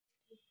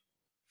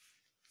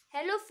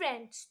Hello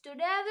friends,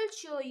 today I will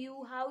show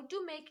you how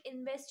to make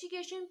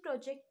investigation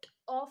project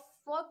of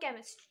for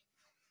chemistry.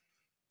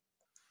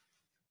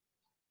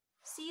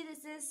 See,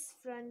 this is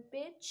front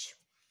page.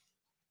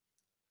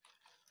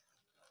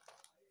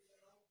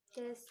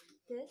 There's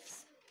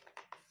this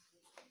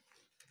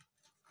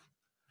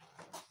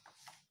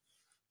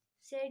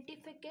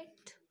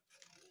certificate,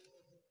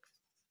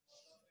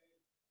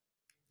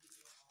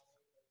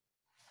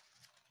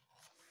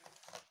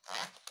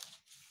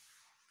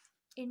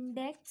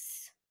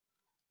 index,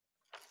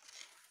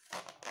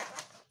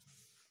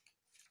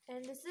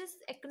 and this is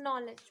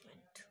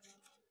acknowledgement.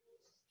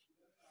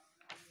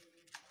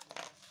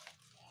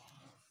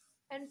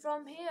 And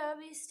from here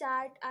we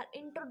start our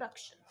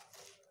introduction.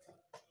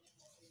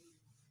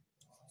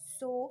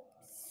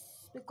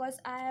 Soaps, because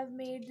I have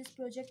made this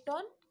project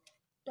on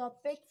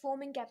topic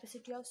foaming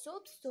capacity of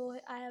soaps, so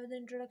I have the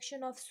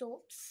introduction of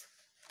soaps.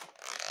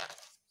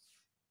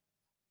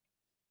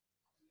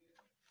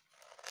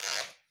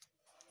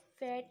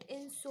 Fat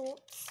in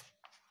soaps,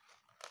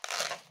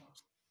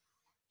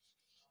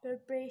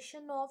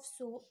 preparation of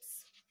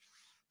soaps,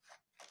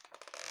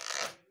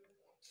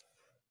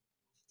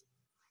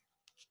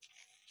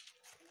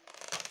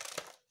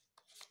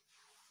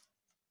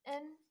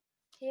 and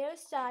here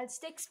starts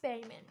the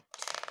experiment.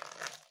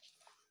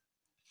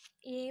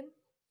 Aim,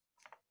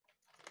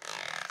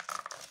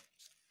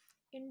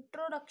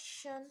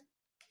 introduction,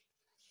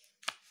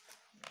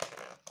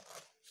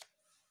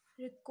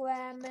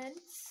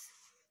 requirements.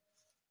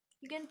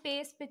 You can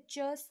paste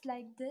pictures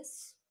like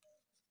this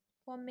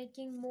for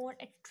making more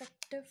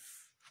attractive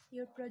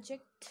your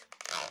project.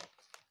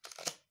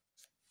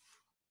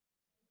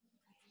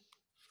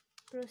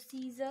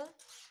 Procedure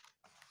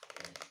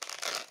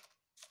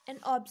and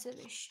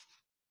observation.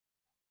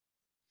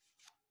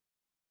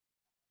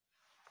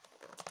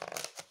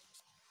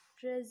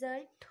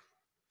 Result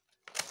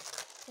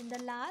and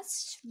the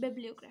last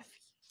bibliography.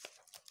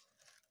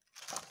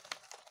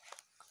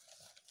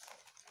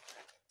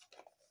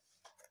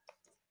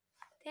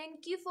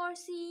 Thank you for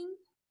seeing.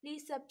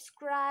 Please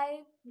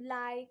subscribe,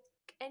 like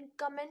and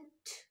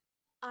comment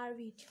our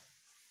video.